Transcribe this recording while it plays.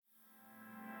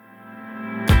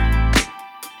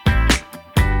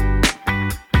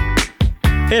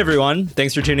Hey everyone,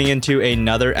 thanks for tuning into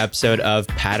another episode of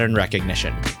Pattern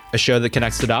Recognition, a show that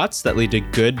connects the dots that lead to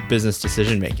good business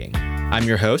decision making. I'm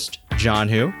your host, John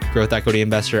Hu, growth equity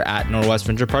investor at Northwest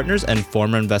Venture Partners and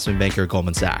former investment banker at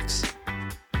Goldman Sachs.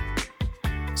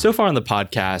 So far on the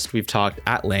podcast, we've talked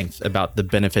at length about the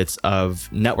benefits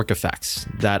of network effects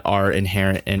that are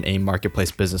inherent in a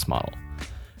marketplace business model.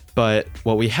 But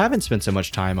what we haven't spent so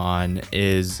much time on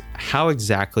is how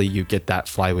exactly you get that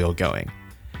flywheel going.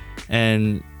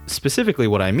 And specifically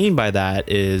what I mean by that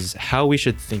is how we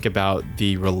should think about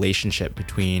the relationship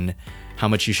between how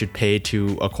much you should pay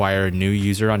to acquire a new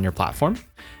user on your platform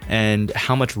and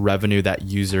how much revenue that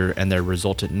user and their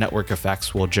resultant network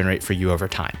effects will generate for you over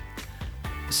time.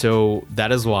 So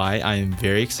that is why I am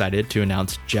very excited to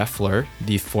announce Jeff Fluhr,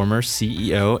 the former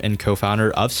CEO and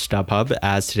co-founder of StubHub,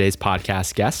 as today's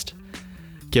podcast guest.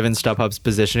 Given StubHub's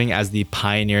positioning as the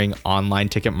pioneering online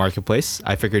ticket marketplace,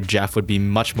 I figured Jeff would be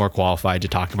much more qualified to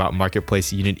talk about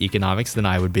marketplace unit economics than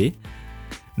I would be.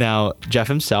 Now, Jeff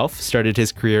himself started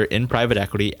his career in private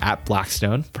equity at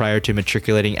Blackstone prior to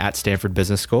matriculating at Stanford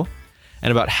Business School.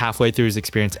 And about halfway through his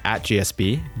experience at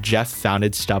GSB, Jeff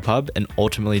founded StubHub and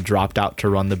ultimately dropped out to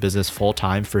run the business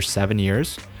full-time for 7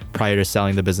 years prior to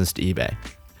selling the business to eBay.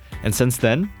 And since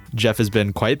then, Jeff has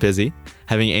been quite busy,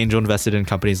 having angel invested in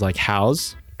companies like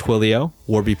Houzz, Twilio,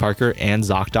 Warby Parker, and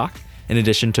ZocDoc, in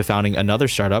addition to founding another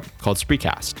startup called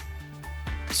Spreecast.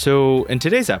 So in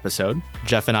today's episode,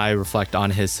 Jeff and I reflect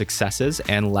on his successes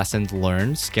and lessons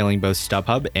learned scaling both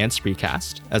StubHub and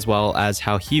Spreecast, as well as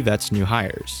how he vets new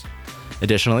hires.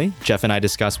 Additionally, Jeff and I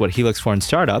discuss what he looks for in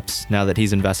startups now that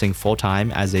he's investing full-time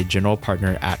as a general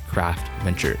partner at Craft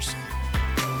Ventures.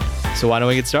 So why don't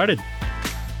we get started?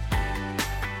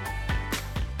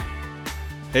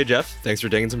 Hey, Jeff, thanks for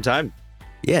taking some time.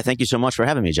 Yeah, thank you so much for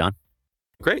having me, John.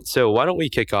 Great. So why don't we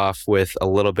kick off with a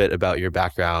little bit about your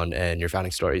background and your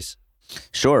founding stories?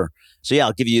 Sure. So yeah,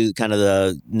 I'll give you kind of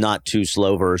the not too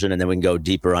slow version, and then we can go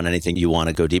deeper on anything you want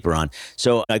to go deeper on.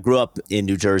 So I grew up in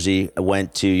New Jersey. I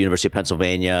went to University of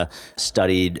Pennsylvania,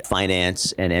 studied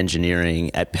finance and engineering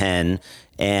at Penn.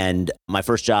 And my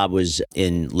first job was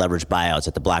in leveraged buyouts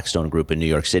at the Blackstone Group in New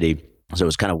York City. So it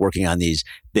was kind of working on these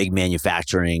big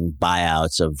manufacturing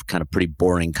buyouts of kind of pretty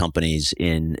boring companies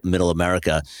in middle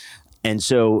America. And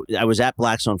so I was at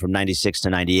Blackstone from 96 to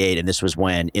 98, and this was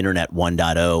when Internet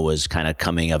 1.0 was kind of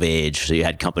coming of age. So you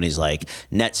had companies like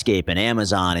Netscape and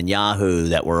Amazon and Yahoo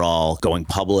that were all going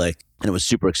public, and it was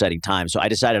super exciting time. So I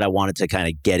decided I wanted to kind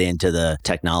of get into the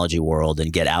technology world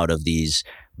and get out of these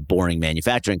boring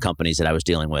manufacturing companies that I was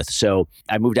dealing with. So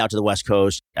I moved out to the West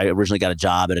Coast. I originally got a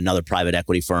job at another private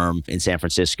equity firm in San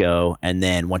Francisco, and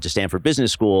then went to Stanford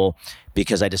Business School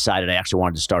because I decided I actually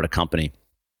wanted to start a company.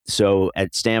 So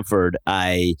at Stanford,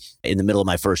 in the middle of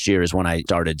my first year is when I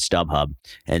started StubHub.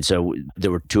 And so there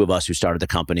were two of us who started the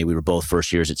company. We were both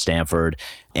first years at Stanford,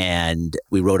 and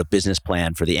we wrote a business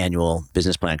plan for the annual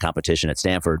business plan competition at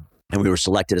Stanford. And we were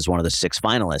selected as one of the 6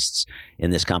 finalists in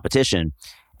this competition.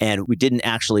 And we didn't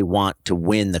actually want to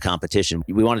win the competition.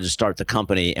 We wanted to start the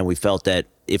company, and we felt that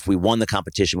if we won the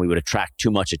competition, we would attract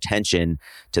too much attention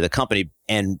to the company,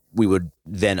 and we would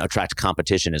then attract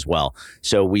competition as well.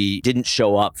 So we didn't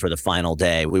show up for the final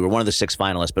day. We were one of the 6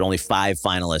 finalists, but only 5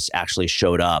 finalists actually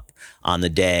showed up on the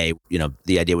day. You know,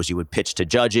 the idea was you would pitch to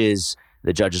judges.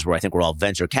 The judges were all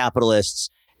venture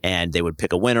capitalists, and they would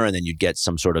pick a winner, and then you'd get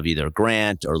some sort of either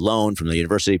grant or loan from the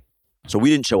university. So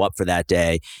we didn't show up for that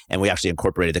day, and we actually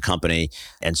incorporated the company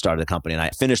and started the company. And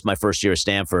I finished my first year at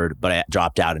Stanford, but I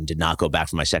dropped out and did not go back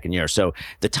for my second year. So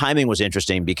the timing was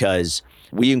interesting because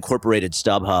we incorporated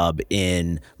StubHub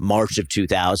in March of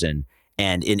 2000.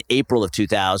 And in April of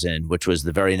 2000, which was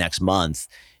the very next month,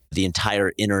 the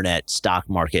entire internet stock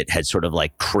market had sort of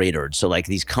like cratered. So like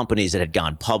these companies that had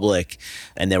gone public,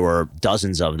 and there were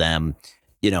dozens of them,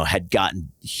 had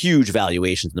gotten huge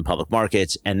valuations in the public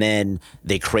markets, and then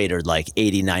they cratered like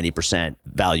 80, 90%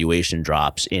 valuation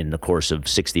drops in the course of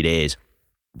 60 days.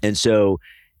 And so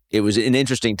it was an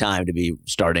interesting time to be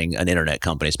starting an internet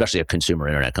company, especially a consumer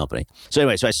internet company. So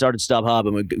anyway, I started StubHub,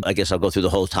 and I guess I'll go through the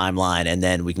whole timeline, and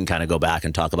then we can kind of go back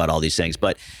and talk about all these things.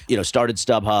 But, started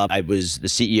StubHub. I was the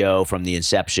CEO from the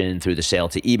inception through the sale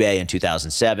to eBay in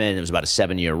 2007. It was about a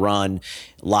 7-year run,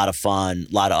 a lot of fun,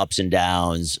 a lot of ups and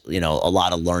downs, a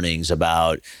lot of learnings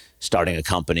about starting a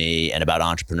company and about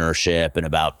entrepreneurship and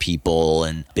about people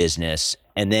and business.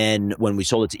 And then when we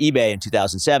sold it to eBay in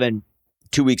 2007,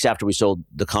 2 weeks after we sold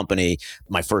the company,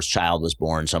 my first child was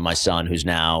born. So my son, who's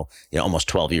now almost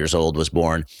 12 years old, was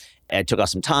born. It took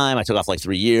us some time. I took off like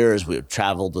 3 years. We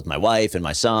traveled with my wife and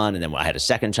my son. And then I had a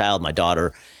second child, my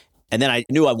daughter. And then I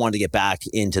knew I wanted to get back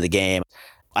into the game.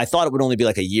 I thought it would only be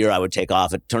like a year I would take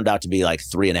off. It turned out to be like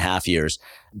 3.5 years.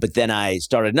 But then I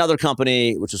started another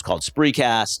company, which was called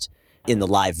Spreecast, in the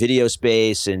live video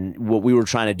space. And what we were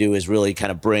trying to do is really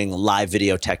kind of bring live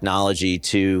video technology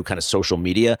to kind of social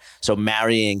media. So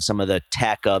marrying some of the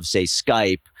tech of, say,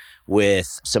 Skype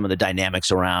with some of the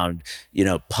dynamics around,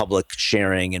 public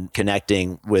sharing and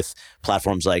connecting with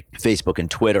platforms like Facebook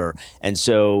and Twitter. And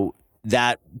so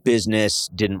that business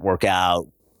didn't work out,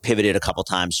 pivoted a couple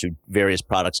times through various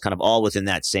products, kind of all within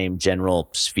that same general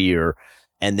sphere,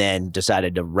 and then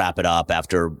decided to wrap it up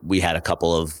after we had a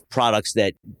couple of products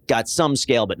that got some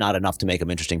scale, but not enough to make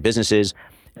them interesting businesses.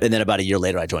 And then about a year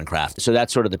later, I joined Craft. So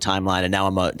that's sort of the timeline. And now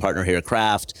I'm a partner here at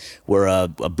Craft. We're a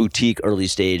boutique early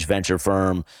stage venture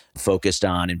firm focused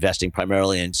on investing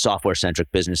primarily in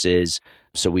software-centric businesses.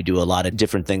 So we do a lot of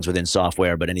different things within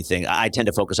software, but I tend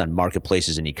to focus on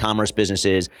marketplaces and e-commerce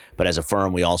businesses. But as a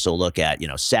firm, we also look at,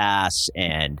 SaaS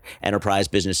and enterprise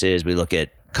businesses. We look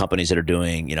at companies that are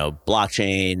doing,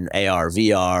 blockchain, AR,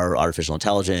 VR, artificial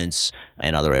intelligence,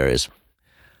 and other areas.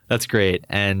 That's great.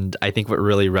 And I think what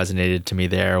really resonated to me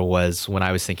there was when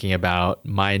I was thinking about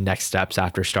my next steps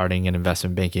after starting in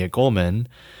investment banking at Goldman,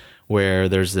 where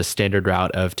there's this standard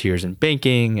route of 2 years in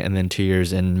banking and then 2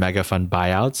 years in mega fund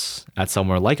buyouts at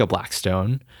somewhere like a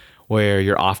Blackstone, where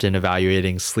you're often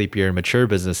evaluating sleepier and mature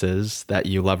businesses that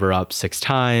you lever up 6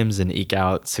 times and eke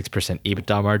out 6%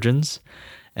 EBITDA margins.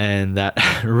 And that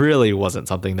really wasn't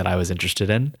something that I was interested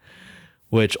in,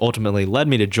 which ultimately led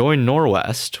me to join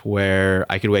Norwest, where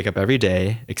I could wake up every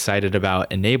day excited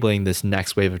about enabling this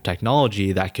next wave of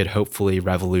technology that could hopefully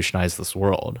revolutionize this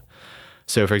world.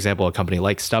 So for example, a company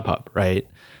like StubHub, right?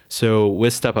 So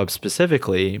with StubHub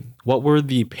specifically, what were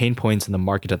the pain points in the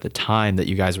market at the time that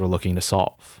you guys were looking to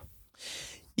solve?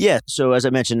 Yeah. So as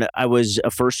I mentioned, I was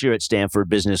a first year at Stanford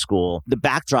Business School. The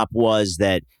backdrop was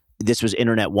that this was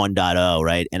Internet 1.0,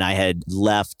 right? And I had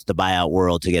left the buyout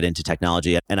world to get into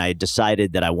technology. And I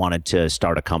decided that I wanted to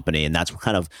start a company. And that's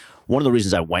kind of one of the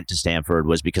reasons I went to Stanford,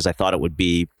 was because I thought it would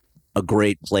be a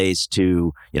great place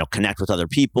to, connect with other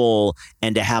people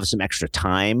and to have some extra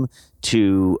time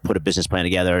to put a business plan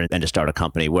together and to start a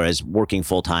company. Whereas working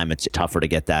full time, it's tougher to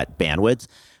get that bandwidth.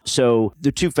 So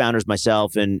the two founders,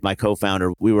 myself and my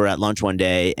co-founder, we were at lunch one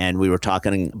day and we were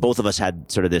talking. Both of us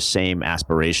had sort of this same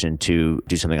aspiration to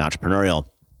do something entrepreneurial.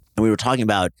 And we were talking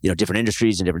about, different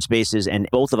industries and different spaces. And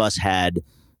both of us had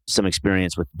some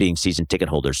experience with being season ticket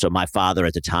holders. So my father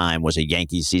at the time was a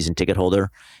Yankees season ticket holder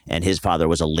and his father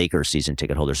was a Lakers season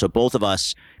ticket holder. So both of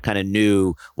us kind of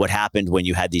knew what happened when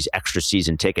you had these extra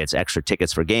season tickets, extra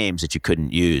tickets for games that you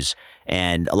couldn't use.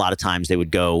 And a lot of times they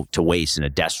would go to waste in a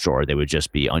desk drawer. They would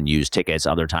just be unused tickets.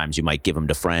 Other times you might give them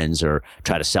to friends or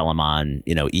try to sell them on,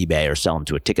 eBay or sell them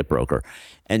to a ticket broker.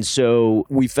 And so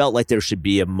we felt like there should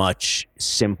be a much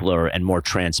simpler and more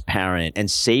transparent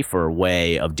and safer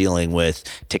way of dealing with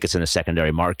tickets in the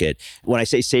secondary market. When I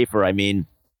say safer, I mean,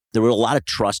 there were a lot of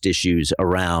trust issues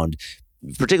around,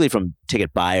 particularly from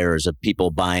ticket buyers, of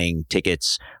people buying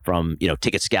tickets from,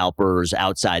 ticket scalpers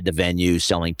outside the venue,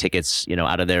 selling tickets,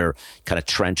 out of their kind of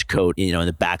trench coat, in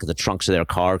the back of the trunks of their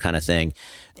car kind of thing.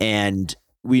 And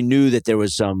we knew that there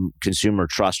was some consumer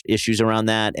trust issues around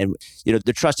that. And,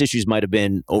 the trust issues might have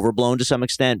been overblown to some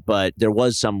extent, but there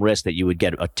was some risk that you would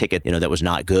get a ticket, that was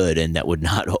not good and that would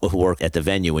not work at the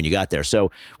venue when you got there.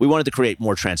 So we wanted to create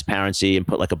more transparency and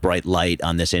put like a bright light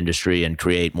on this industry and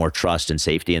create more trust and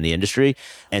safety in the industry.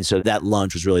 And so that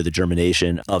lunch was really the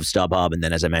germination of StubHub. And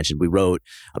then, as I mentioned, we wrote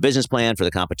a business plan for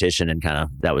the competition and kind of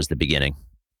that was the beginning.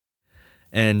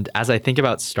 And as I think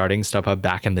about starting StubHub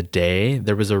back in the day,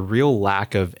 there was a real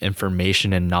lack of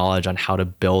information and knowledge on how to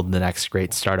build the next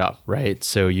great startup, right?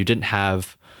 So you didn't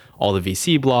have all the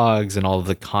VC blogs and all of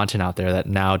the content out there that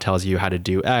now tells you how to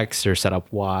do X or set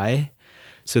up Y.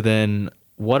 So then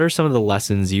what are some of the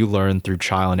lessons you learned through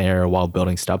trial and error while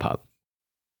building StubHub?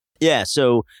 Yeah.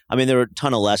 So, there were a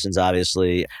ton of lessons,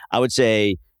 obviously. I would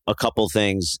say a couple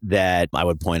things that I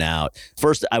would point out.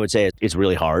 First, I would say it's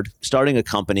really hard. Starting a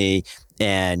company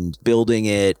and building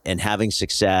it and having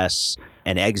success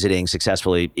and exiting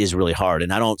successfully is really hard.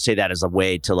 And I don't say that as a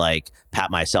way to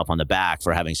pat myself on the back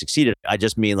for having succeeded. I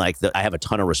just mean I have a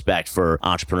ton of respect for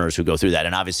entrepreneurs who go through that.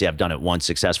 And obviously I've done it once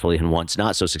successfully and once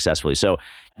not so successfully. So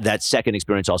that second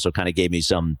experience also kind of gave me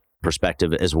some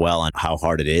perspective as well on how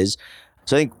hard it is.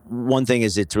 So I think one thing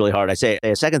is it's really hard. I say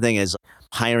a second thing is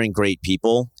hiring great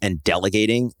people and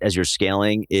delegating as you're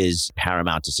scaling is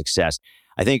paramount to success.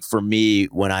 I think for me,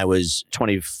 when I was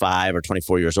 25 or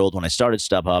 24 years old, when I started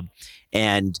StubHub,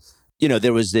 and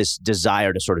there was this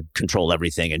desire to sort of control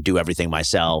everything and do everything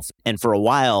myself. And for a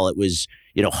while, it was,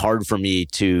 hard for me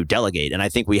to delegate. And I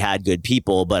think we had good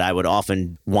people, but I would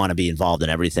often want to be involved in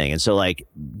everything. And so like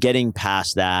getting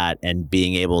past that and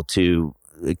being able to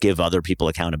give other people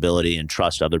accountability and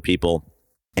trust other people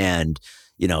and,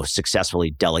 successfully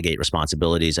delegate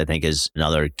responsibilities, I think is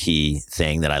another key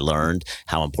thing that I learned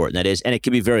how important that is. And it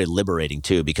can be very liberating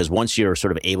too, because once you're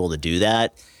sort of able to do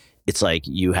that, it's like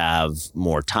you have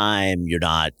more time, you're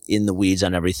not in the weeds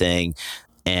on everything.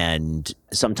 And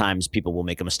sometimes people will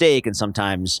make a mistake, and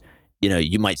sometimes,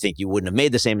 you might think you wouldn't have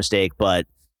made the same mistake, but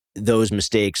those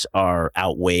mistakes are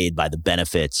outweighed by the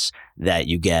benefits that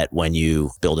you get when you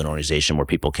build an organization where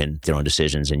people can make their own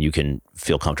decisions and you can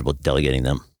feel comfortable delegating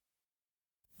them.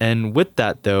 And with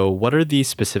that, though, what are the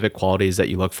specific qualities that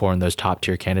you look for in those top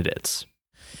tier candidates?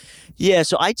 Yeah,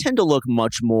 so I tend to look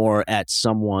much more at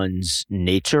someone's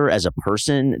nature as a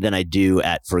person than I do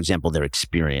at, for example, their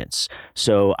experience.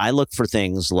 So I look for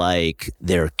things like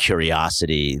their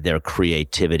curiosity, their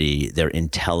creativity, their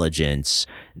intelligence,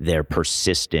 their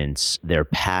persistence, their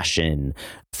passion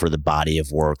for the body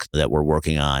of work that we're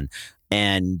working on.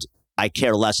 And I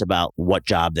care less about what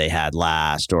job they had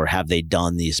last or have they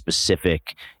done these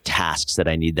specific tasks that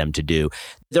I need them to do.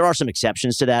 There are some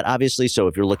exceptions to that, obviously. So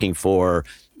if you're looking for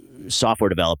software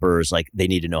developers, like they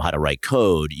need to know how to write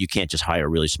code. You can't just hire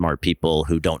really smart people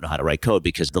who don't know how to write code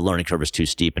because the learning curve is too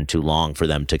steep and too long for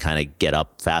them to kind of get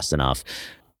up fast enough.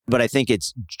 But I think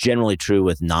it's generally true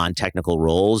with non-technical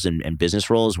roles and business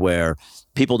roles where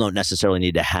people don't necessarily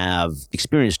need to have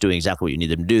experience doing exactly what you need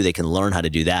them to do. They can learn how to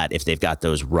do that if they've got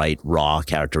those right raw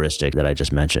characteristics that I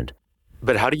just mentioned.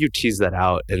 But how do you tease that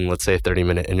out in, let's say, a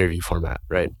 30-minute interview format,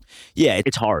 right? Yeah,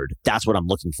 it's hard. That's what I'm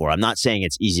looking for. I'm not saying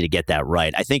it's easy to get that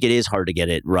right. I think it is hard to get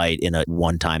it right in a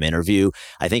one-time interview.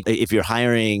 I think if you're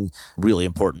hiring really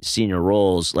important senior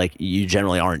roles, like you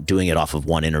generally aren't doing it off of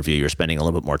one interview. You're spending a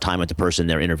little bit more time with the person.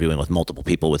 They're interviewing with multiple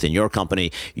people within your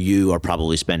company. You are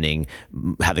probably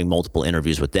having multiple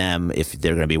interviews with them if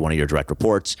they're going to be one of your direct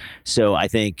reports. So I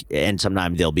think, and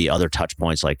sometimes there'll be other touch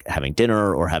points like having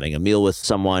dinner or having a meal with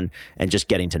someone and just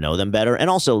getting to know them better. And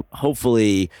also,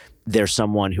 hopefully, there's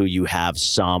someone who you have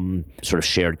some sort of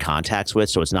shared contacts with.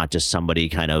 So it's not just somebody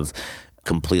kind of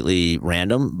completely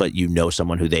random, but you know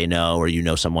someone who they know, or you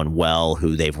know someone well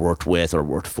who they've worked with or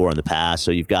worked for in the past.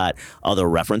 So you've got other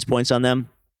reference points on them.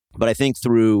 But I think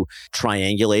through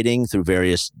triangulating through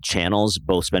various channels,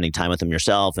 both spending time with them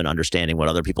yourself and understanding what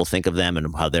other people think of them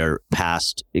and how their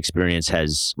past experience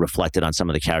has reflected on some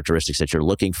of the characteristics that you're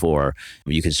looking for,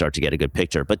 you can start to get a good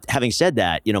picture. But having said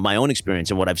that, my own experience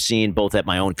and what I've seen both at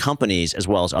my own companies as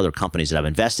well as other companies that I've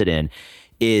invested in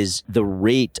is the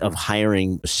rate of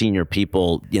hiring senior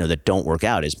people, that don't work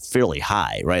out is fairly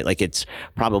high, right? Like it's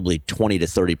probably 20 to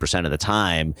 30% of the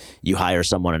time you hire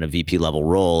someone in a VP level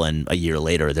role and a year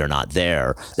later they're not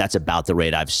there. That's about the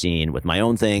rate I've seen with my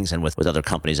own things and with other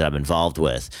companies that I'm involved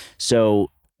with. So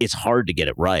it's hard to get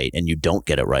it right, and you don't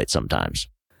get it right sometimes.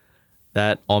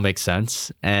 That all makes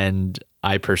sense. And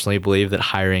I personally believe that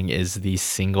hiring is the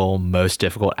single most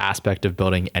difficult aspect of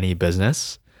building any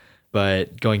business.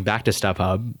 But going back to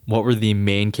StubHub, what were the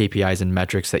main KPIs and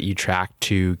metrics that you tracked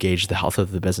to gauge the health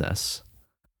of the business?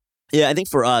 Yeah, I think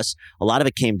for us, a lot of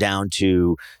it came down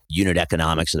to unit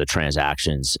economics of the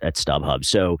transactions at StubHub.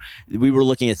 So we were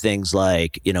looking at things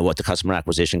like, what the customer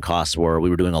acquisition costs were. We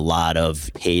were doing a lot of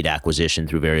paid acquisition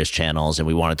through various channels, and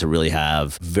we wanted to really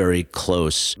have very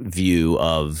close view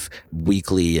of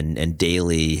weekly and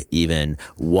daily even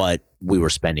what we were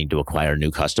spending to acquire new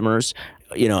customers.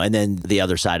 And then the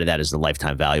other side of that is the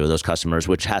lifetime value of those customers,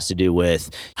 which has to do with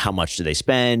how much do they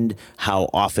spend, how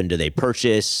often do they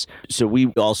purchase. So we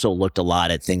also looked a lot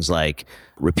at things like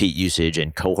repeat usage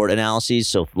and cohort analyses.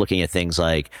 So looking at things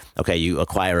like, okay, you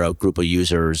acquire a group of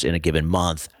users in a given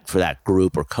month. For that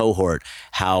group or cohort,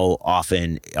 how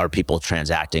often are people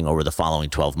transacting over the following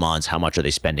 12 months? How much are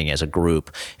they spending as a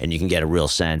group? And you can get a real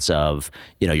sense of,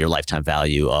 your lifetime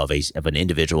value of an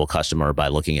individual customer by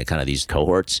looking at kind of these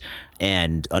cohorts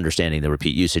and understanding the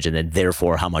repeat usage, and then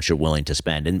therefore how much you're willing to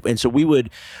spend. And so we would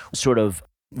sort of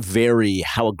vary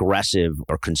how aggressive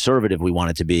or conservative we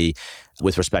wanted to be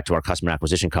with respect to our customer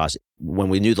acquisition costs. When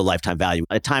we knew the lifetime value,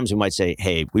 at times we might say,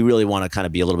 hey, we really want to kind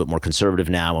of be a little bit more conservative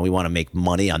now, and we want to make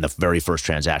money on the very first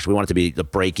transaction. We want it to be the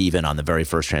break even on the very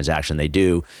first transaction they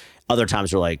do. Other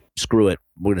times we're like, screw it,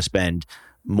 we're going to spend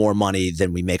more money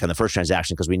than we make on the first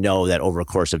transaction because we know that over a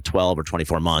course of 12 or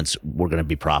 24 months, we're going to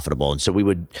be profitable. And so we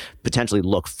would potentially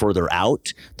look further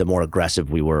out the more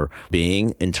aggressive we were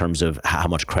being in terms of how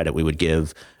much credit we would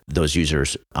give those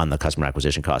users on the customer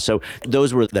acquisition cost. So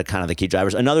those were the kind of the key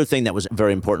drivers. Another thing that was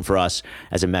very important for us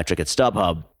as a metric at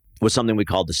StubHub was something we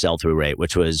called the sell-through rate,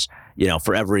 which was,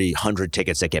 for every 100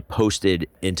 tickets that get posted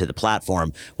into the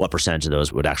platform, what percentage of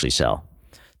those would actually sell?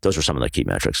 Those were some of the key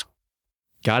metrics.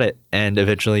 Got it. And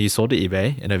eventually you sold to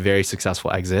eBay in a very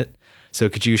successful exit. So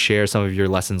could you share some of your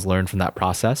lessons learned from that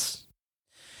process?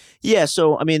 Yeah.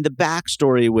 So, the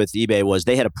backstory with eBay was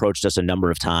they had approached us a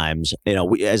number of times.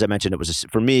 As I mentioned,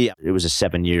 for me, it was a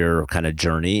 7-year kind of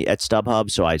journey at StubHub.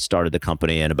 So I started the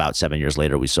company and about 7 years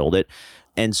later, we sold it.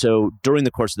 And so during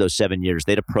the course of those 7 years,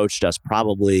 they'd approached us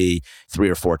probably 3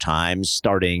 or 4 times,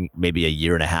 starting maybe a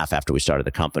year and a half after we started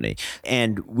the company.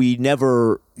 And we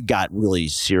never got really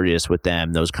serious with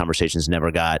them. Those conversations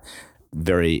never got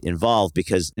very involved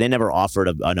because they never offered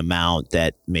an amount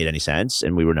that made any sense,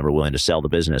 and we were never willing to sell the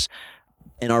business.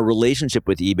 And our relationship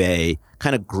with eBay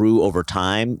kind of grew over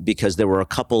time because there were a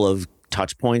couple of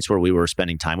touch points where we were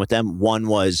spending time with them. One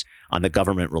was on the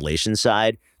government relations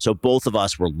side. So both of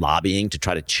us were lobbying to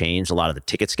try to change a lot of the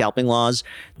ticket scalping laws.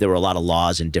 There were a lot of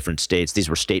laws in different states. These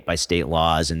were state by state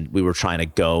laws, and we were trying to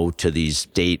go to these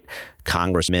state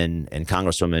congressmen and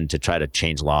congresswomen to try to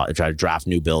change law, try to draft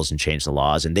new bills and change the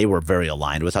laws. And they were very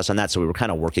aligned with us on that. So we were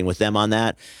kind of working with them on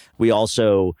that. We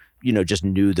also, just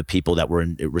knew the people that were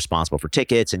responsible for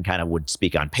tickets and kind of would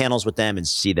speak on panels with them and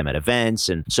see them at events.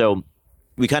 And so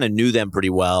we kind of knew them pretty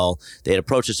well. They had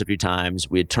approached us a few times.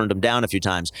 We had turned them down a few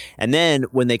times. And then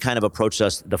when they kind of approached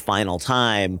us the final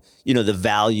time, the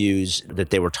values that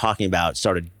they were talking about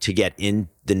started to get in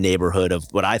the neighborhood of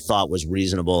what I thought was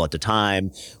reasonable at the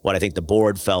time, what I think the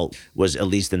board felt was at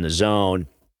least in the zone.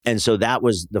 And so that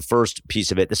was the first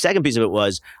piece of it. The second piece of it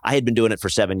was I had been doing it for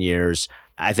 7 years.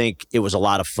 I think it was a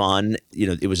lot of fun.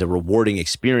 It was a rewarding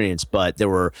experience, but there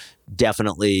were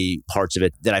definitely parts of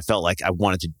it that I felt like I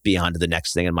wanted to be on to the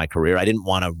next thing in my career. I didn't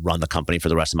want to run the company for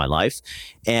the rest of my life.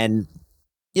 And,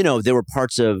 there were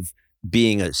parts of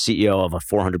being a CEO of a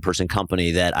 400-person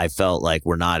company that I felt like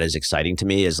were not as exciting to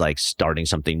me as like starting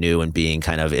something new and being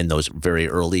kind of in those very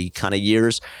early kind of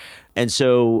years. And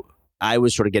so I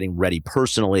was sort of getting ready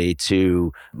personally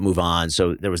to move on.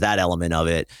 So there was that element of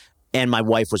it. And my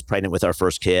wife was pregnant with our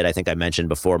first kid. I think I mentioned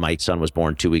before, my son was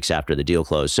born 2 weeks after the deal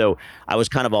closed. So I was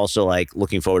kind of also like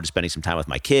looking forward to spending some time with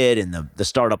my kid. And the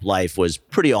startup life was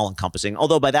pretty all encompassing.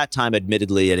 Although by that time,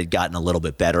 admittedly, it had gotten a little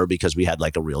bit better because we had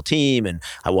like a real team and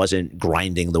I wasn't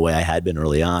grinding the way I had been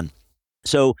early on.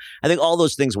 So I think all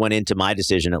those things went into my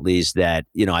decision, at least, that,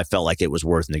 I felt like it was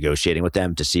worth negotiating with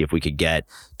them to see if we could get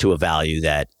to a value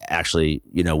that actually,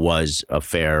 was a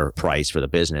fair price for the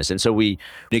business. And so we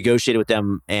negotiated with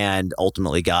them and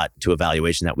ultimately got to a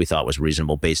valuation that we thought was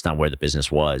reasonable based on where the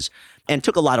business was and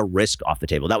took a lot of risk off the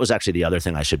table. That was actually the other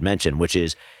thing I should mention, which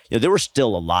is, there were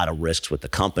still a lot of risks with the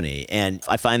company. And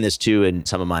I find this too in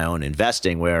some of my own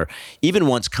investing, where even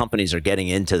once companies are getting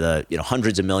into the,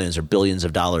 hundreds of millions or billions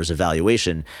of dollars of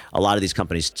valuation, a lot of these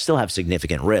companies still have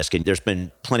significant risk. And there's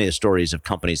been plenty of stories of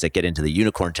companies that get into the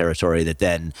unicorn territory that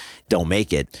then don't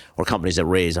make it, or companies that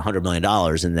raise $100 million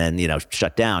and then,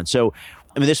 shut down. So,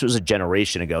 this was a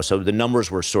generation ago. So the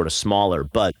numbers were sort of smaller,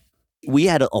 but we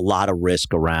had a lot of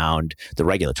risk around the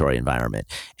regulatory environment.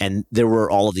 And there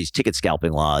were all of these ticket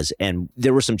scalping laws. And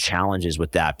there were some challenges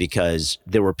with that because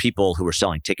there were people who were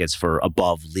selling tickets for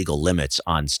above legal limits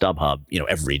on StubHub,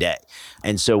 every day.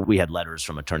 And so we had letters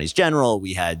from attorneys general.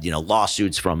 We had,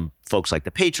 lawsuits from folks like the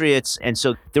Patriots. And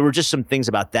so there were just some things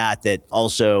about that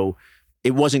also,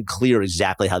 it wasn't clear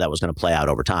exactly how that was going to play out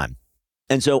over time.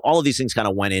 And so all of these things kind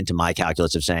of went into my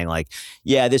calculus of saying like,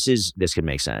 yeah, this could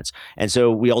make sense. And so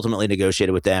we ultimately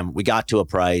negotiated with them. We got to a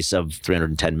price of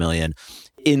 $310 million.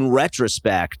 In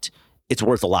retrospect, it's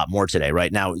worth a lot more today.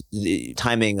 Right now, the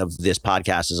timing of this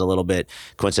podcast is a little bit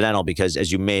coincidental because,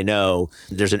 as you may know,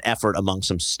 there's an effort among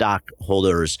some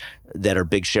stockholders that are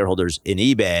big shareholders in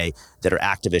eBay that are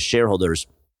activist shareholders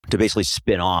to basically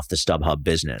spin off the StubHub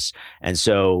business. And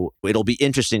so it'll be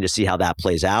interesting to see how that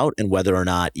plays out and whether or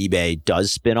not eBay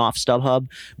does spin off StubHub.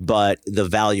 But the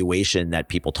valuation that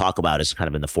people talk about is kind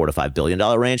of in the $4 to $5 billion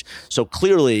range. So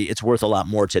clearly it's worth a lot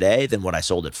more today than what I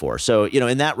sold it for. So,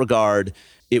 in that regard,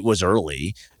 it was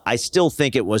early. I still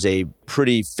think it was a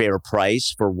pretty fair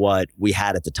price for what we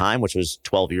had at the time, which was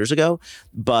 12 years ago.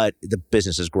 But the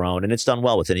business has grown and it's done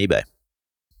well within eBay.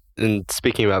 And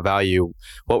speaking about value,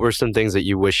 what were some things that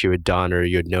you wish you had done or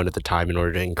you had known at the time in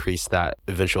order to increase that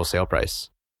eventual sale price?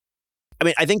 I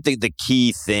mean, I think the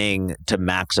key thing to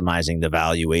maximizing the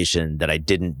valuation that I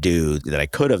didn't do that I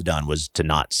could have done was to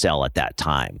not sell at that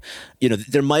time.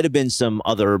 There might have been some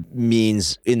other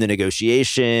means in the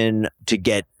negotiation to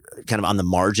get kind of on the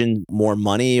margin more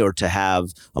money or to have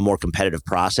a more competitive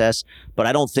process. But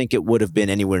I don't think it would have been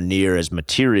anywhere near as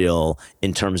material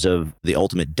in terms of the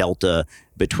ultimate delta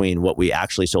between what we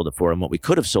actually sold it for and what we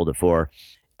could have sold it for,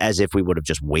 as if we would have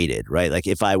just waited, right? Like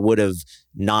if I would have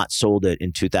not sold it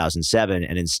in 2007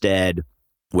 and instead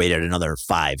waited another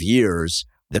 5 years,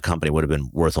 the company would have been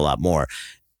worth a lot more.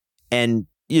 And,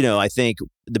 I think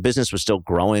the business was still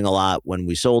growing a lot when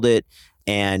we sold it.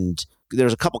 And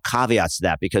there's a couple caveats to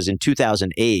that, because in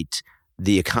 2008,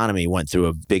 the economy went through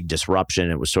a big disruption.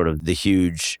 It was sort of the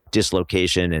huge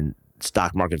dislocation and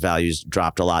stock market values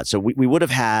dropped a lot. So we would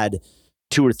have had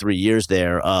 2 or 3 years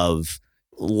there of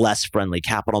less friendly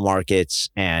capital markets.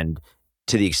 And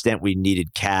to the extent we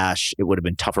needed cash, it would have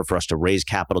been tougher for us to raise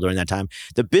capital during that time.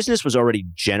 The business was already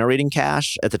generating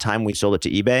cash at the time we sold it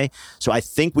to eBay. So I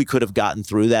think we could have gotten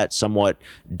through that somewhat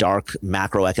dark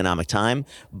macroeconomic time,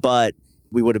 but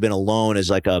we would have been alone as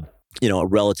like a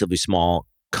relatively small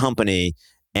company,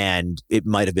 and it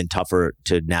might have been tougher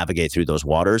to navigate through those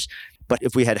waters. But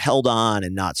if we had held on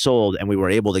and not sold, and we were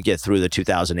able to get through the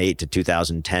 2008 to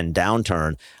 2010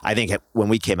 downturn, I think when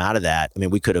we came out of that,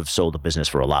 we could have sold the business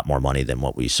for a lot more money than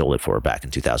what we sold it for back in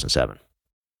 2007.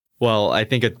 Well, I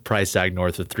think a price tag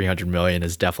north of $300 million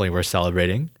is definitely worth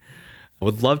celebrating. I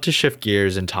would love to shift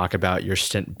gears and talk about your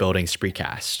stint building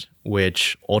Spreecast,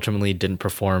 which ultimately didn't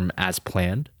perform as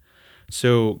planned.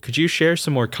 So could you share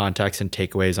some more context and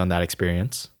takeaways on that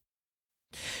experience?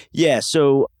 Yeah,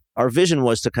 so our vision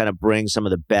was to kind of bring some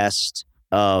of the best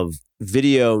of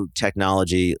video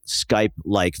technology,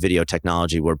 Skype-like video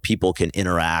technology, where people can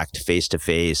interact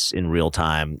face-to-face in real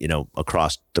time,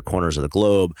 across the corners of the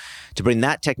globe, to bring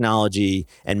that technology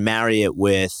and marry it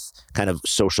with kind of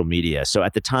social media. So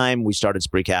at the time we started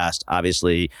Spreecast,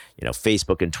 obviously,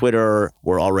 Facebook and Twitter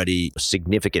were already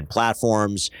significant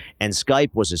platforms, and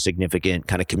Skype was a significant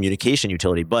kind of communication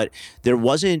utility, but there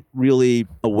wasn't really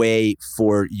a way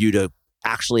for you to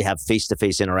actually have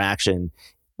face-to-face interaction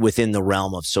within the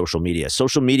realm of social media.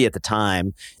 Social media at the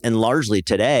time, and largely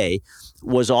today,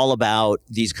 was all about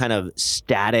these kind of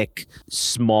static,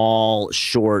 small,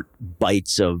 short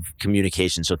bites of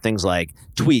communication. So things like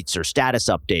tweets or status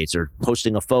updates or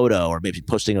posting a photo or maybe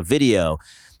posting a video.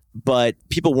 But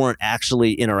people weren't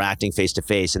actually interacting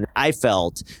face-to-face. And I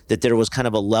felt that there was kind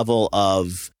of a level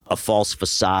of a false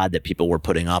facade that people were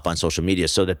putting up on social media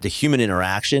so that the human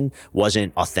interaction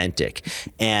wasn't authentic.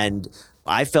 And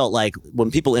I felt like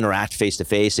when people interact face to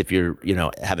face, if you're,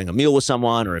 having a meal with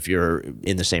someone, or if you're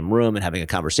in the same room and having a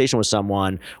conversation with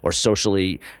someone, or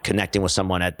socially connecting with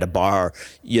someone at the bar,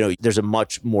 there's a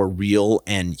much more real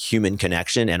and human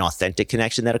connection and authentic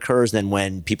connection that occurs than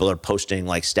when people are posting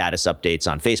like status updates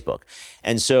on Facebook.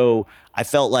 And so I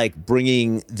felt like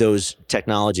bringing those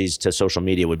technologies to social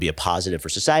media would be a positive for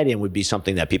society and would be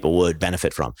something that people would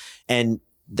benefit from. And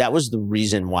that was the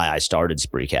reason why I started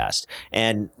Spreecast.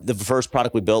 And the first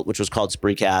product we built, which was called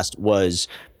Spreecast, was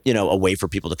a way for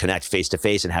people to connect face to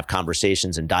face and have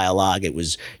conversations and dialogue. It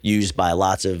was used by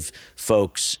lots of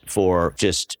folks for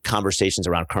just conversations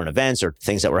around current events or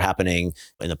things that were happening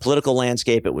in the political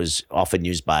landscape. It was often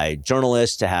used by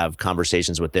journalists to have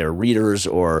conversations with their readers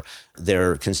or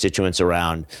their constituents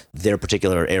around their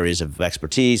particular areas of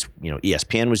expertise.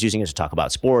 ESPN was using it to talk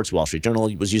about sports. Wall Street Journal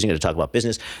was using it to talk about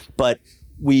business. But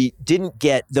we didn't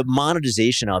get the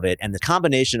monetization of it, and the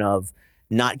combination of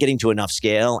not getting to enough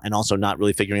scale and also not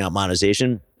really figuring out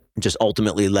monetization just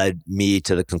ultimately led me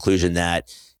to the conclusion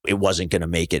that it wasn't going to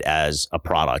make it as a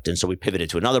product. And so we pivoted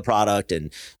to another product.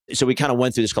 And so we kind of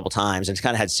went through this a couple of times and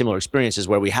kind of had similar experiences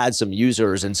where we had some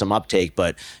users and some uptake,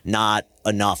 but not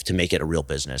enough to make it a real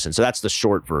business. And so that's the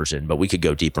short version, but we could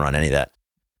go deeper on any of that.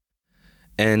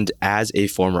 And as a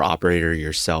former operator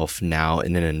yourself, now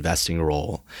in an investing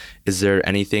role, is there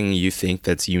anything you think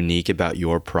that's unique about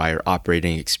your prior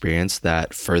operating experience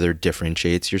that further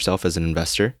differentiates yourself as an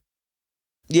investor?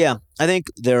 Yeah, I think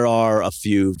there are a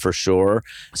few for sure.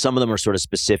 Some of them are sort of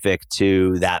specific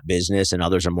to that business and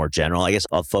others are more general. I guess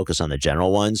I'll focus on the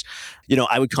general ones.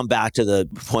 I would come back to the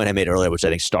point I made earlier, which I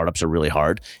think startups are really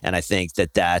hard. And I think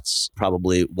that that's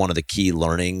probably one of the key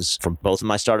learnings from both of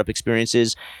my startup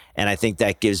experiences. And I think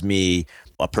that gives me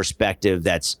a perspective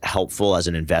that's helpful as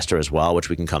an investor as well, which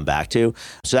we can come back to.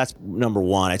 So that's number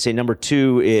one. I'd say number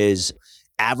two is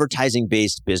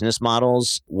advertising-based business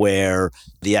models, where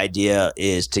the idea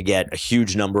is to get a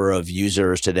huge number of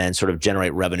users to then sort of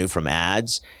generate revenue from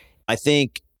ads. I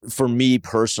think for me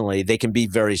personally, they can be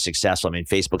very successful. I mean,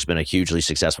 Facebook's been a hugely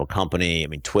successful company. I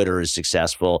mean, Twitter is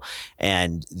successful,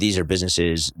 and these are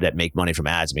businesses that make money from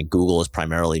ads. I mean, Google is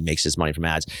primarily makes its money from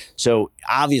ads. So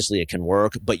obviously it can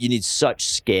work, but you need such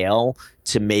scale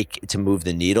to move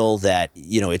the needle that,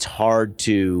 it's hard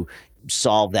to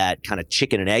solve that kind of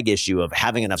chicken and egg issue of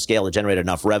having enough scale to generate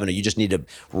enough revenue. You just need to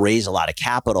raise a lot of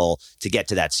capital to get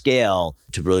to that scale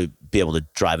to really be able to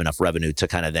drive enough revenue to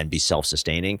kind of then be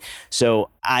self-sustaining. So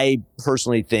I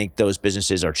personally think those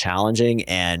businesses are challenging,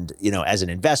 and, as an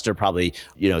investor, probably,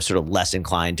 sort of less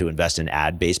inclined to invest in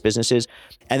ad-based businesses.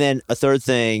 And then a third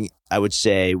thing I would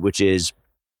say, which is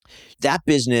that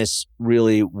business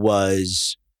really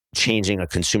was changing a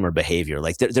consumer behavior.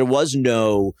 Like there was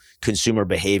no consumer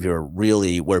behavior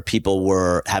really where people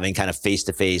were having kind of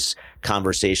face-to-face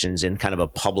conversations in kind of a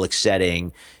public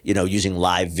setting, using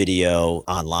live video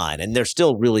online. And there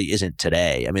still really isn't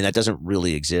today. I mean, that doesn't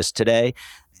really exist today.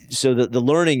 So the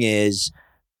learning is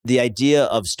the idea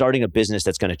of starting a business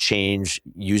that's going to change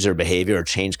user behavior or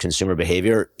change consumer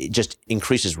behavior, it just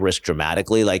increases risk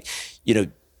dramatically. Like,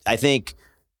 I think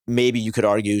maybe you could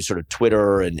argue sort of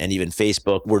Twitter and even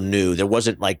Facebook were new. There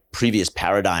wasn't like previous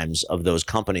paradigms of those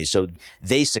companies. So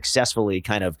they successfully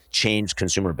kind of changed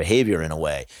consumer behavior in a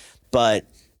way. But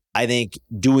I think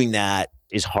doing that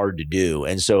is hard to do.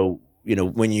 And so,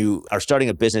 when you are starting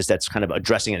a business that's kind of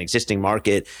addressing an existing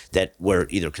market that where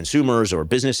either consumers or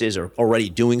businesses are already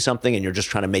doing something and you're just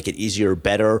trying to make it easier,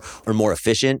 better, or more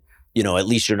efficient, at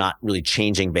least you're not really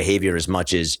changing behavior as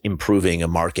much as improving a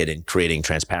market and creating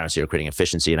transparency or creating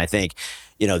efficiency. And I think,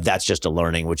 that's just a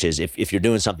learning, which is if you're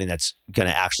doing something that's going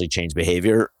to actually change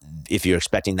behavior, if you're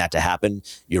expecting that to happen,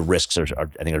 your risks are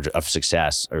of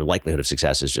success or likelihood of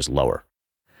success is just lower.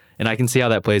 And I can see how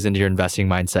that plays into your investing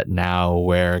mindset now,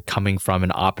 where coming from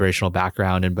an operational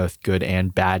background in both good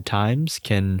and bad times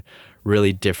can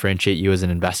really differentiate you as an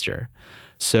investor.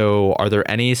 So are there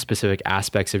any specific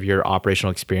aspects of your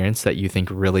operational experience that you think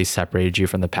really separated you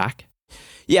from the pack?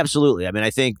 Yeah, absolutely. I mean, I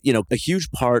think, a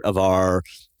huge part of our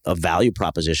value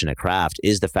proposition at Craft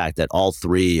is the fact that all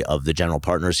three of the general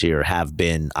partners here have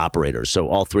been operators. So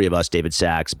all three of us, David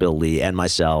Sachs, Bill Lee, and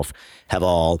myself, have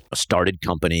all started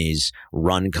companies,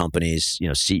 run companies,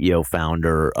 CEO,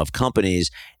 founder of companies,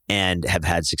 and have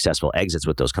had successful exits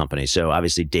with those companies. So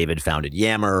obviously David founded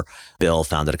Yammer, Bill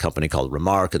founded a company called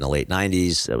Remark in the late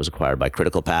 90s that was acquired by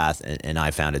Critical Path, and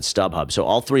I founded StubHub. So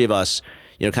all three of us,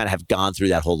 kind of have gone through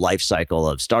that whole life cycle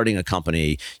of starting a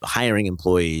company, hiring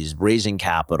employees, raising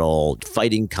capital,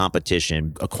 fighting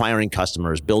competition, acquiring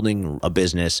customers, building a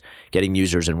business, getting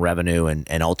users and revenue,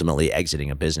 and ultimately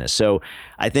exiting a business. So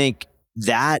I think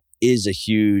that is a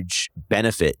huge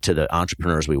benefit to the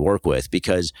entrepreneurs we work with,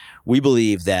 because we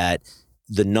believe that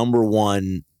the number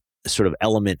one sort of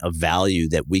element of value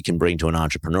that we can bring to an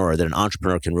entrepreneur, that an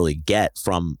entrepreneur can really get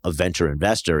from a venture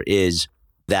investor, is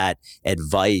that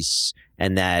advice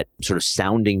and that sort of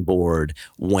sounding board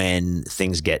when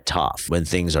things get tough, when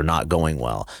things are not going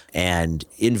well. And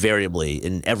invariably,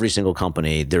 in every single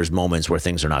company, there's moments where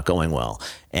things are not going well.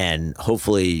 And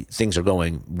hopefully things are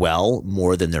going well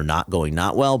more than they're not going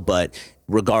not well. But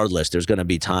regardless, there's going to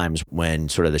be times when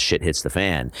sort of the shit hits the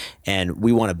fan. And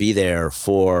we want to be there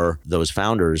for those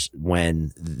founders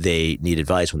when they need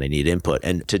advice, when they need input.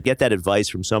 And to get that advice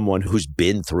from someone who's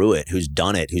been through it, who's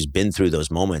done it, who's been through those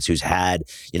moments, who's had,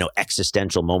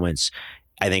 existential moments,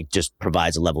 I think just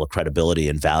provides a level of credibility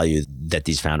and value that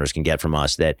these founders can get from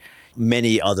us that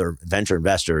many other venture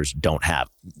investors don't have.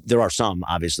 There are some,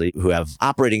 obviously, who have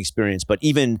operating experience, but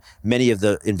even many of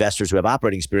the investors who have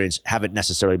operating experience haven't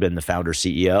necessarily been the founder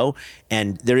CEO.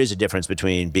 And there is a difference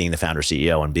between being the founder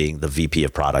CEO and being the VP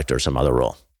of product or some other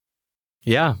role.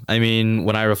 Yeah. I mean,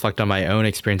 when I reflect on my own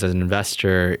experience as an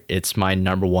investor, it's my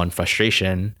number one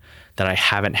frustration that I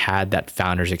haven't had that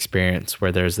founder's experience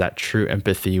where there's that true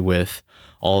empathy with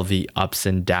all the ups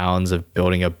and downs of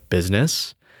building a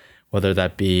business, whether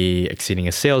that be exceeding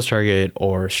a sales target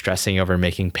or stressing over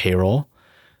making payroll.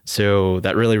 So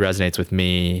that really resonates with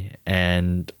me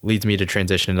and leads me to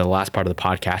transition into the last part of the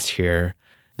podcast here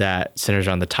that centers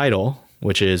on the title,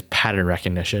 which is pattern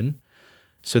recognition.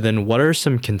 So then what are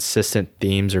some consistent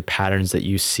themes or patterns that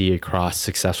you see across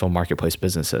successful marketplace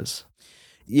businesses?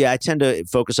 Yeah, I tend to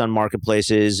focus on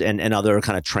marketplaces and other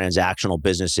kind of transactional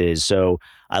businesses. So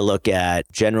I look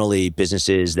at generally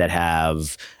businesses that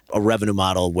have a revenue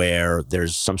model where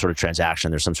there's some sort of transaction,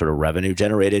 there's some sort of revenue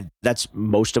generated. That's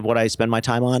most of what I spend my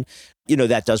time on.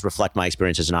 That does reflect my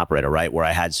experience as an operator, right? Where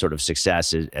I had sort of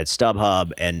success at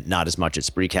StubHub and not as much at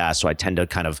Spreecast. So I tend to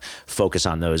kind of focus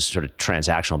on those sort of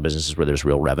transactional businesses where there's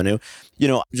real revenue.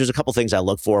 There's a couple things I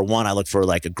look for. One, I look for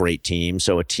like a great team.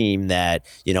 So a team that,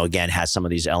 again, has some of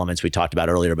these elements we talked about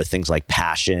earlier, but things like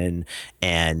passion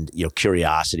and,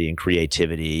 curiosity and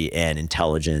creativity and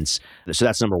intelligence. So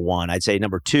that's number one. I'd say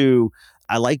number two,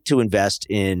 I like to invest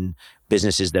in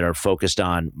businesses that are focused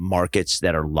on markets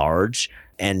that are large.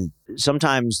 And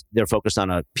sometimes they're focused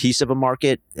on a piece of a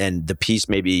market and the piece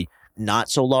may be not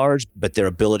so large, but their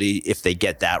ability, if they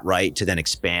get that right, to then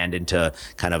expand into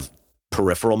kind of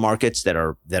peripheral markets that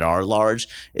are large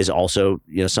is also,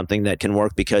 something that can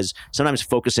work, because sometimes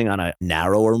focusing on a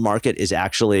narrower market is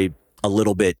actually a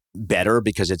little bit better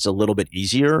because it's a little bit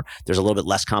easier. There's a little bit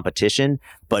less competition.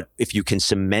 But if you can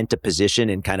cement a position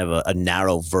in kind of a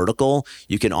narrow vertical,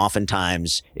 you can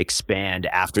oftentimes expand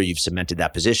after you've cemented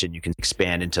that position. You can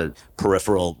expand into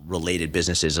peripheral related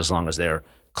businesses as long as they're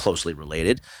closely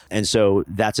related. And so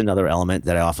that's another element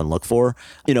that I often look for.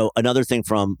 Another thing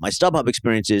from my StubHub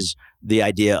experience is the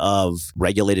idea of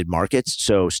regulated markets.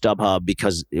 So StubHub,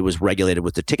 because it was regulated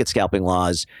with the ticket scalping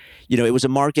laws, it was a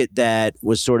market that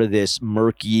was sort of this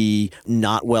murky,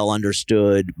 not well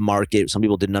understood market. Some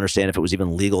people didn't understand if it was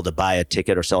even legal to buy a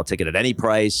ticket or sell a ticket at any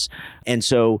price. And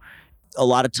so a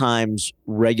lot of times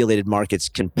regulated markets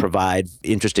can provide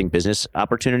interesting business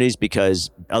opportunities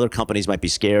because other companies might be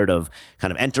scared of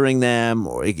kind of entering them,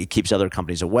 or it keeps other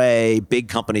companies away. Big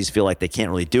companies feel like they can't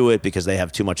really do it because they have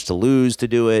too much to lose to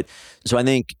do it. So I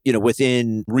think,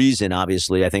 within reason,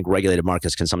 obviously, I think regulated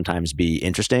markets can sometimes be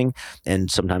interesting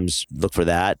and sometimes look for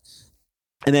that.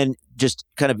 And then just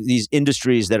kind of these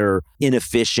industries that are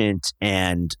inefficient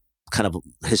and kind of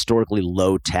historically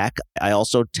low tech, I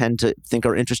also tend to think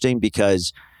are interesting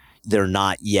because they're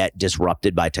not yet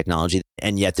disrupted by technology.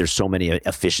 And yet there's so many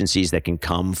efficiencies that can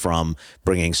come from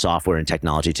bringing software and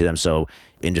technology to them. So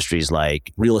industries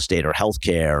like real estate or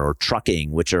healthcare or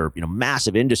trucking, which are,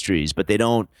 massive industries, but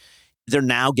they're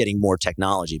now getting more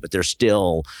technology, but they're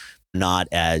still not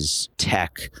as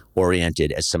tech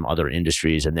oriented as some other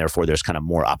industries. And therefore there's kind of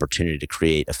more opportunity to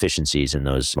create efficiencies in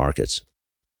those markets.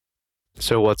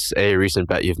 So what's a recent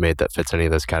bet you've made that fits any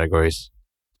of those categories?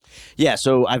 Yeah,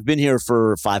 so I've been here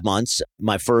for 5 months.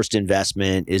 My first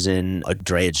investment is in a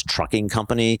drayage trucking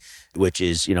company, which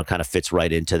is, kind of fits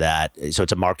right into that. So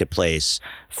it's a marketplace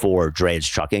for drayage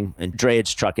trucking. And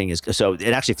drayage trucking so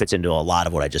it actually fits into a lot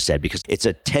of what I just said because it's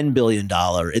a $10 billion,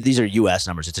 these are US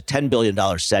numbers, it's a $10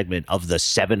 billion segment of the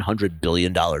 $700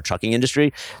 billion trucking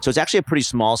industry. So it's actually a pretty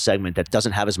small segment that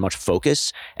doesn't have as much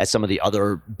focus as some of the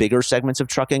other bigger segments of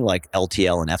trucking like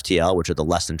LTL and FTL, which are the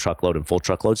less than truckload and full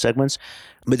truckload segments.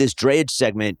 But this drayage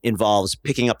segment involves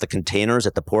picking up the containers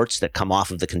at the ports that come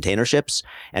off of the container ships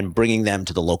and bringing them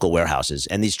to the local warehouses.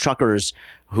 And these truckers,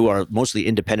 who are mostly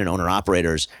independent owner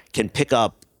operators, can pick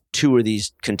up 2 of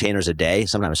these containers a day,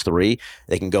 sometimes 3.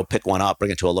 They can go pick one up,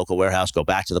 bring it to a local warehouse, go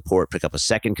back to the port, pick up a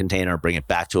second container, bring it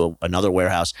back to another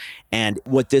warehouse. And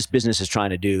what this business is trying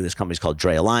to do, this company's called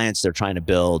Dray Alliance, they're trying to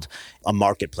build a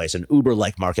marketplace, an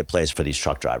Uber-like marketplace for these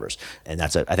truck drivers. And I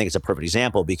think it's a perfect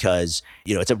example because,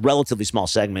 it's a relatively small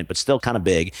segment, but still kind of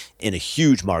big in a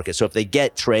huge market. So if they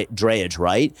get drayage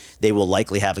right, they will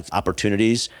likely have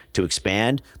opportunities to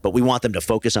expand, but we want them to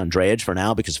focus on drayage for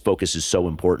now because focus is so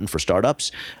important for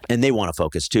startups. And they want to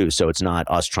focus too. So it's not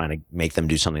us trying to make them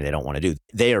do something they don't want to do.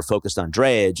 They are focused on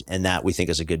drayage, and that we think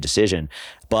is a good decision.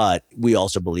 But we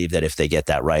also believe that if they get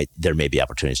that right, there may be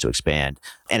opportunities to expand.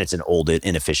 And it's an old,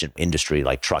 inefficient industry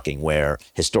like trucking, where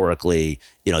historically,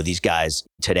 these guys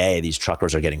today, these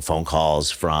truckers are getting phone calls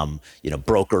from,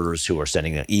 brokers who are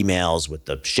sending emails with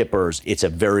the shippers. It's a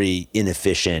very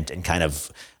inefficient and kind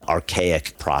of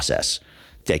archaic process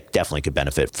that definitely could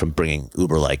benefit from bringing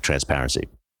Uber-like transparency.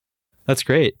 That's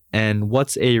great. And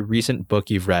what's a recent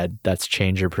book you've read that's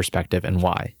changed your perspective and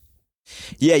why?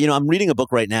 Yeah, I'm reading a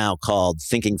book right now called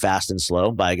Thinking Fast and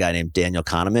Slow by a guy named Daniel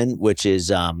Kahneman, which is,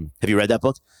 have you read that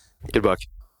book? Good book.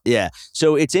 Yeah.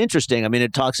 So it's interesting. I mean,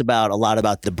 it talks about a lot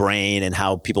about the brain and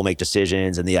how people make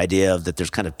decisions and the idea of that there's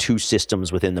kind of 2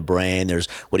 systems within the brain. There's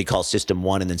what he calls system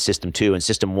 1 and then system 2. And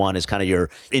system 1 is kind of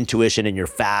your intuition and your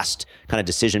fast kind of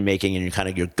decision making and your kind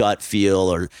of your gut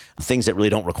feel, or things that really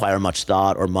don't require much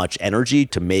thought or much energy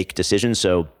to make decisions.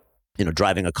 So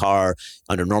driving a car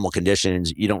under normal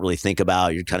conditions, you don't really think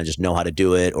about, you kind of just know how to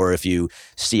do it. Or if you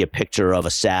see a picture of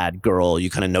a sad girl, you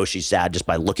kind of know she's sad just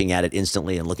by looking at it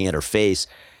instantly and looking at her face.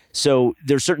 So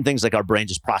there's certain things like our brain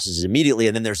just processes immediately.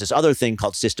 And then there's this other thing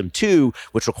called system 2,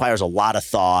 which requires a lot of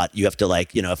thought. You have to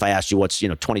if I asked you what's,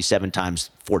 27 times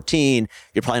 14,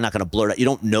 you're probably not going to blurt out. You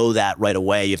don't know that right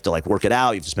away. You have to work it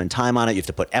out. You have to spend time on it. You have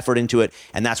to put effort into it.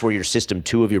 And that's where your system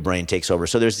 2 of your brain takes over.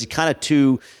 So there's these kind of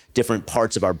two different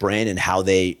parts of our brain and how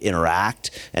they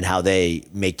interact and how they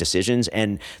make decisions.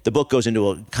 And the book goes into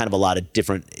a lot of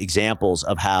different examples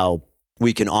of how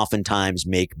we can oftentimes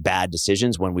make bad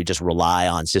decisions when we just rely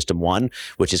on system 1,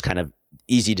 which is kind of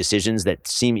easy decisions that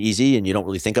seem easy and you don't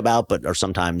really think about, but are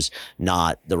sometimes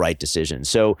not the right decision.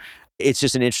 So it's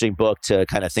just an interesting book to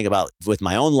kind of think about with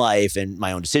my own life and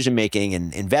my own decision making.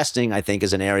 And investing, I think,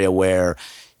 is an area where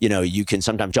you can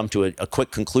sometimes jump to a quick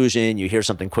conclusion. You hear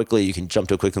something quickly, you can jump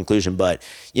to a quick conclusion, but,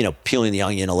 peeling the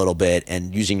onion a little bit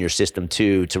and using your system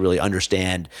 2 to really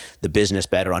understand the business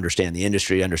better, understand the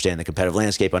industry, understand the competitive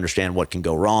landscape, understand what can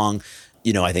go wrong,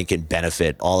 I think can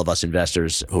benefit all of us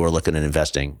investors who are looking at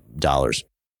investing dollars.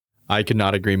 I could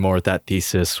not agree more with that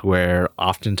thesis, where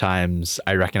oftentimes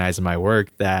I recognize in my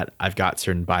work that I've got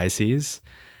certain biases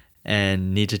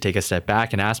and need to take a step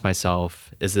back and ask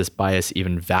myself, is this bias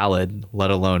even valid, let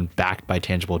alone backed by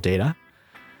tangible data?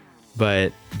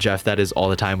 But Jeff, that is all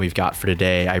the time we've got for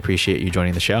today. I appreciate you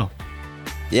joining the show.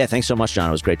 Yeah, thanks so much, John.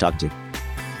 It was great talking to you.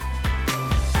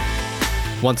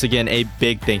 Once again, a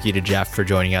big thank you to Jeff for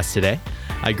joining us today.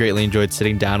 I greatly enjoyed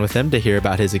sitting down with him to hear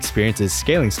about his experiences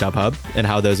scaling StubHub and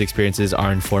how those experiences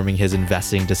are informing his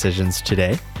investing decisions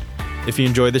today. If you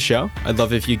enjoyed the show, I'd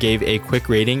love if you gave a quick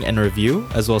rating and review,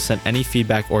 as well as sent any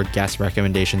feedback or guest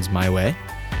recommendations my way.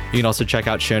 You can also check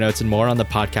out show notes and more on the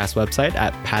podcast website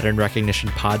at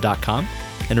patternrecognitionpod.com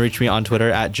and reach me on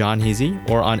Twitter at John Heasy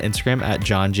or on Instagram at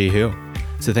John G. Hu.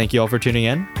 So thank you all for tuning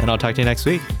in, and I'll talk to you next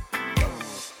week.